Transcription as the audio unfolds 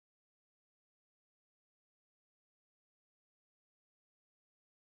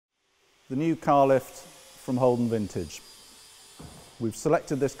the new Carlift from Holden Vintage. We've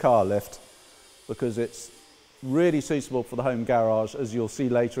selected this Carlift because it's really suitable for the home garage, as you'll see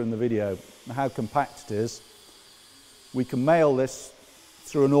later in the video, and how compact it is. We can mail this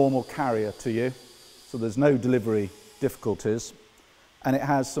through a normal carrier to you, so there's no delivery difficulties, and it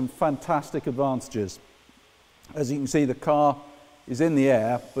has some fantastic advantages. As you can see, the car is in the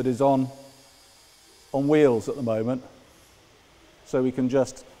air but is on wheels at the moment, so we can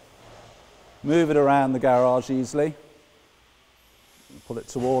just move it around the garage easily. Pull it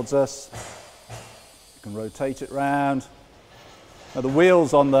towards us. You can rotate it round. Now the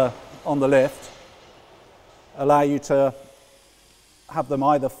wheels on the lift allow you to have them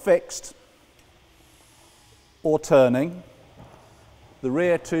either fixed or turning. The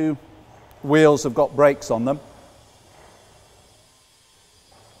rear two wheels have got brakes on them.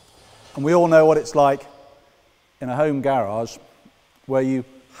 And we all know what it's like in a home garage where you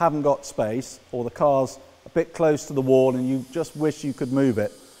haven't got space, or the car's a bit close to the wall and you just wish you could move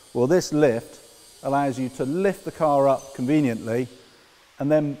it. Well, this lift allows you to lift the car up conveniently and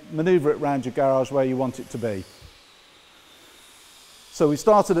then manoeuvre it around your garage where you want it to be. So we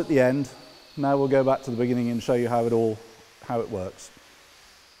started at the end. Now we'll go back to the beginning and show you how it works.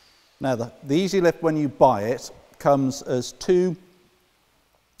 Now the EZlift, when you buy it, comes as two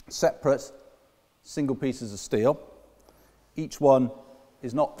separate single pieces of steel. Each one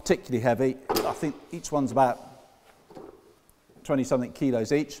is not particularly heavy. I think each one's about 20-something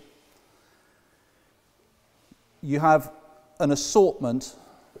kilos each. You have an assortment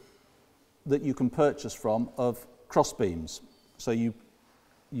that you can purchase from of cross beams. So you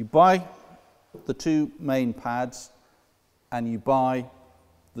buy the two main pads and you buy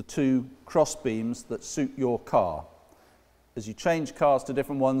the two cross beams that suit your car. As you change cars to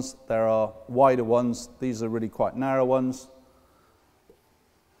different ones, there are wider ones. These are really quite narrow ones.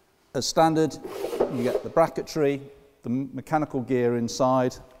 As standard, you get the bracketry, the mechanical gear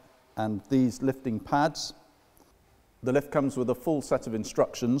inside, and these lifting pads. The lift comes with a full set of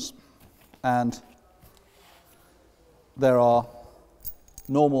instructions, and there are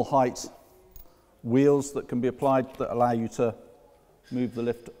normal height wheels that can be applied that allow you to move the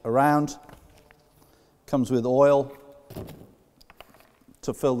lift around. Comes with oil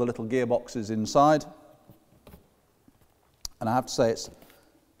to fill the little gearboxes inside. And I have to say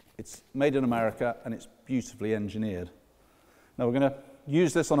it's made in America and it's beautifully engineered. Now we're going to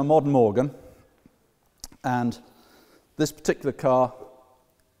use this on a modern Morgan, and this particular car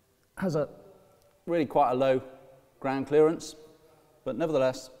has really quite a low ground clearance, but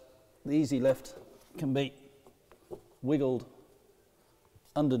nevertheless the EZlift can be wiggled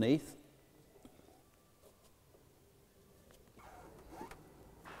underneath.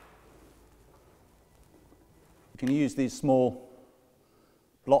 You can use these small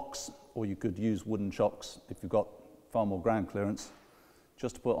blocks, or you could use wooden chocks if you've got far more ground clearance,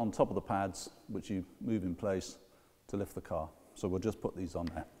 just to put on top of the pads, which you move in place to lift the car. So we'll just put these on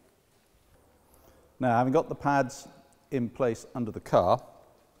there. Now, having got the pads in place under the car,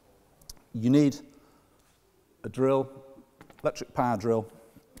 you need a drill, electric power drill,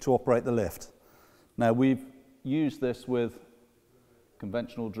 to operate the lift. Now, we've used this with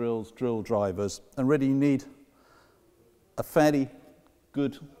conventional drills, drill drivers, and really you need a fairly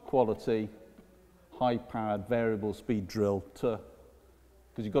good quality, high-powered variable speed drill because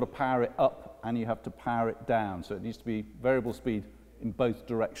you've got to power it up and you have to power it down. So it needs to be variable speed in both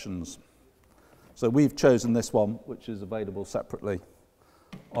directions. So we've chosen this one, which is available separately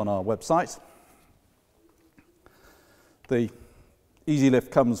on our website. The EZlift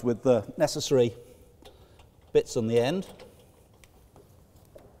comes with the necessary bits on the end.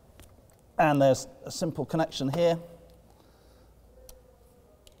 And there's a simple connection here.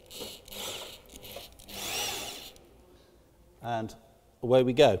 And away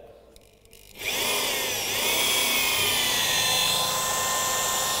we go.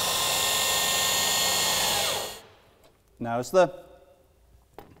 Now as the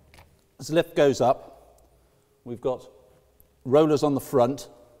lift goes up, we've got rollers on the front,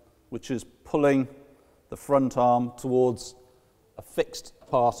 which is pulling the front arm towards a fixed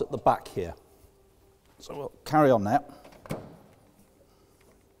part at the back here. So we'll carry on now.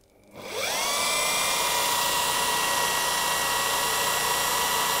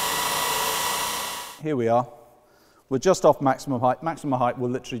 Here we are. We're just off maximum height. Maximum height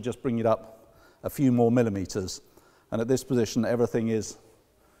will literally just bring it up a few more millimeters. And at this position, everything is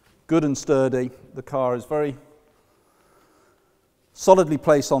good and sturdy. The car is very solidly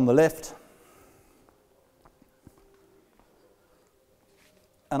placed on the lift.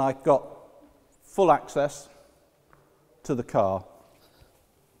 And I've got full access to the car.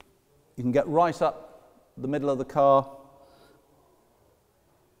 You can get right up the middle of the car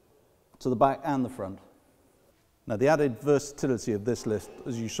to the back and the front. Now the added versatility of this lift,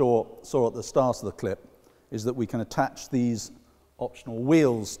 as you saw at the start of the clip, is that we can attach these optional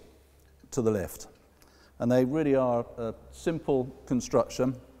wheels to the lift. And they really are a simple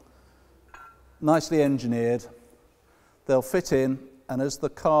construction, nicely engineered. They'll fit in, and as the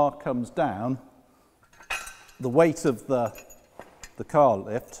car comes down, the weight of the car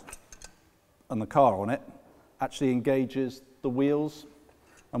lift and the car on it actually engages the wheels,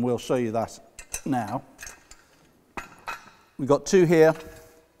 and we'll show you that now. We've got two here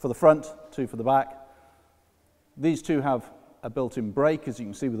for the front, two for the back. These two have a built-in brake, as you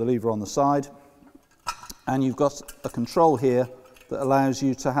can see with the lever on the side, and you've got a control here that allows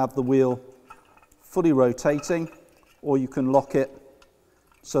you to have the wheel fully rotating, or you can lock it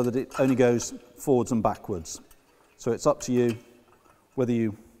so that it only goes forwards and backwards. So it's up to you whether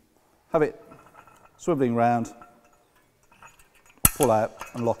you have it swiveling round, pull out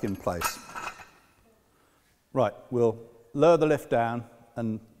and lock in place. Right, we'll lower the lift down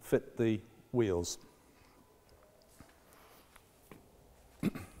and fit the wheels.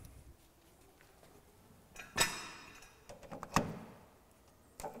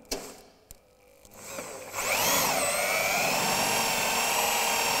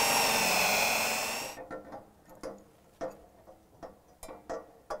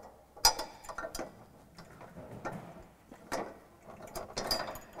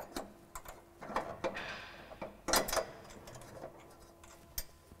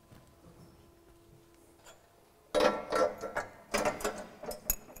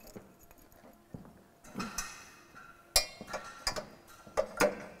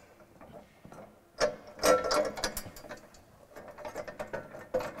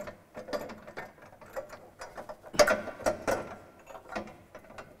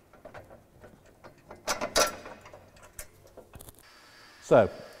 So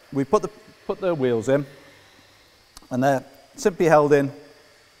we put the wheels in, and they're simply held in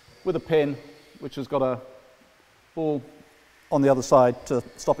with a pin which has got a ball on the other side to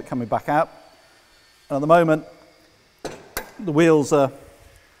stop it coming back out. And at the moment the wheels are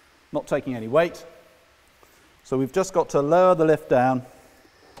not taking any weight, so we've just got to lower the lift down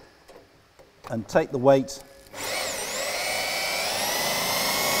and take the weight .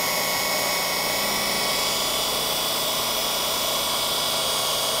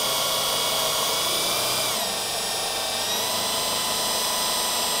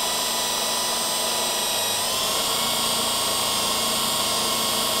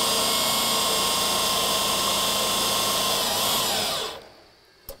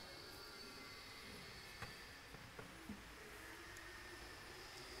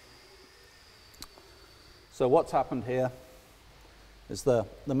 So what's happened here is the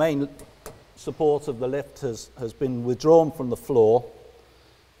main support of the lift has been withdrawn from the floor,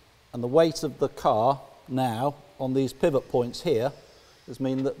 and the weight of the car now on these pivot points here has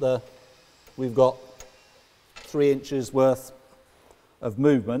mean that we've got 3 inches worth of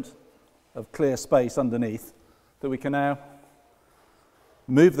movement, of clear space underneath, that we can now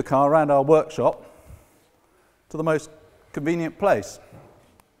move the car around our workshop to the most convenient place.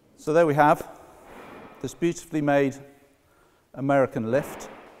 So there we have this beautifully made American lift,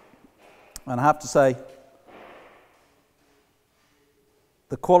 and I have to say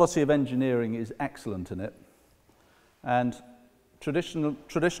the quality of engineering is excellent in it, and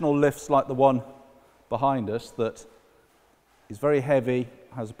traditional lifts like the one behind us that is very heavy,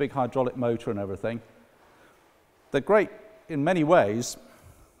 has a big hydraulic motor and everything, they're great in many ways,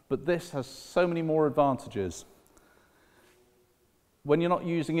 but this has so many more advantages. When you're not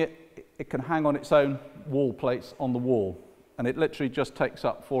using it, it can hang on its own wall plates on the wall, and it literally just takes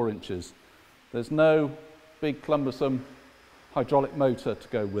up 4 inches. There's no big cumbersome hydraulic motor to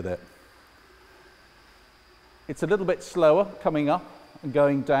go with it. It's a little bit slower coming up and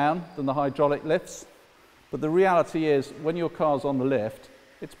going down than the hydraulic lifts, but the reality is when your car's on the lift,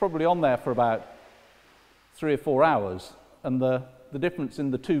 it's probably on there for about 3 or 4 hours, and the difference in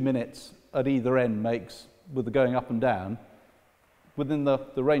the 2 minutes at either end makes, with the going up and down, within the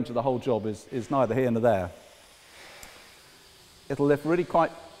range of the whole job is neither here nor there. It'll lift really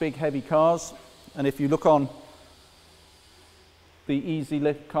quite big, heavy cars, and if you look on the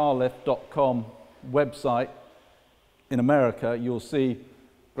EZcarlift.com website in America, you'll see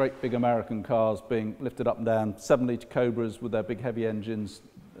great big American cars being lifted up and down, 7-litre Cobras with their big heavy engines.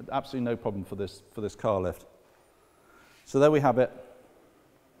 Absolutely no problem for this car lift. So there we have it,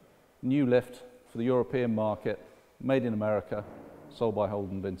 new lift for the European market, made in America, sold by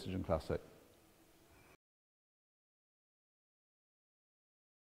Holden Vintage and Classic.